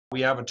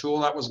We have a tool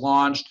that was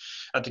launched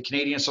at the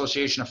Canadian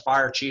Association of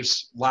Fire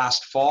Chiefs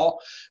last fall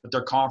at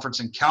their conference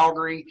in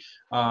Calgary.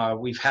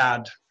 We've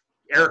had,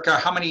 Erica,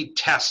 how many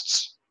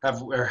tests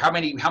have, or how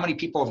many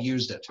people have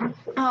used it?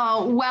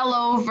 Well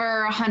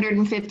over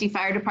 150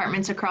 fire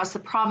departments across the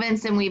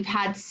province, and we've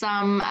had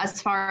some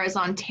as far as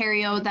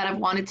Ontario that have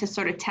wanted to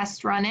sort of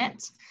test run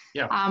it.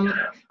 Yeah.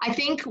 I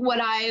think what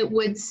I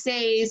would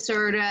say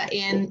sort of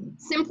in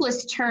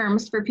simplest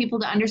terms for people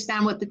to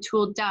understand what the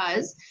tool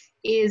does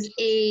is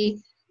a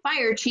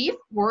fire chief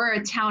or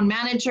a town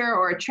manager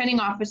or a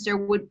training officer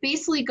would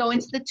basically go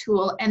into the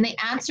tool and they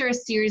answer a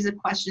series of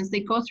questions.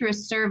 They go through a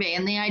survey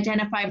and they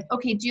identify,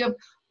 okay, do you have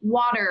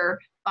water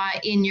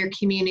in your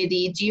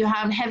community? Do you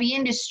have heavy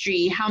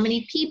industry? How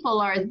many people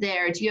are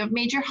there? Do you have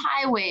major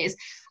highways?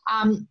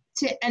 And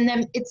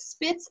then it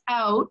spits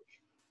out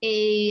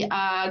a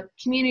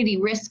community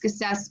risk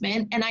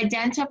assessment and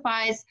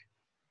identifies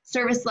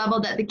service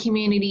level that the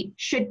community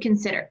should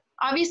consider.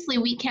 Obviously,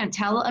 we can't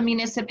tell a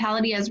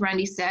municipality, as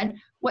Randy said,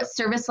 what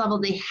service level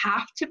they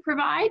have to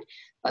provide,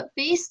 but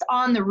based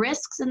on the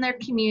risks in their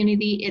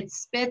community, it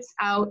spits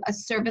out a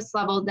service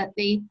level that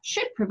they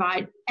should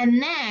provide.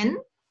 And then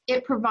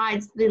it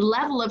provides the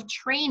level of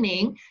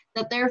training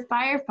that their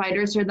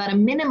firefighters, or that a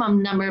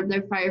minimum number of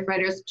their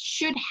firefighters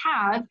should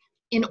have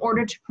in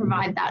order to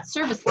provide that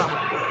service level.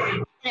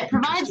 And it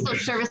provides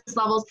those service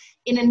levels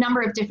in a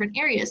number of different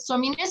areas. So a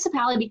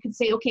municipality could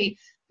say, okay,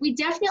 we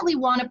definitely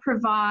want to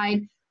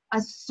provide a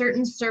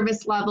certain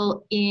service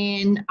level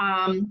in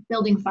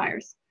building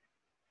fires,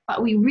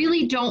 but we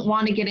really don't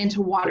want to get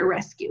into water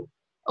rescue.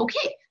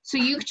 Okay, so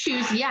you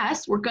choose,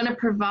 yes, we're going to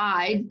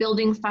provide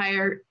building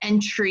fire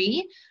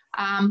entry,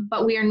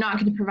 but we are not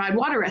going to provide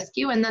water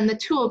rescue. And then the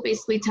tool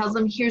basically tells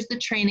them, here's the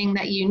training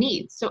that you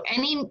need. So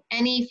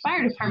any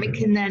fire department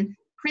can then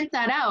print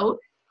that out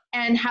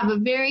and have a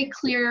very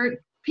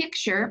clear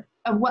picture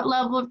of what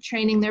level of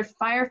training their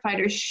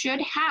firefighters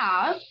should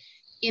have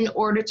in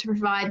order to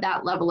provide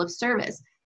that level of service.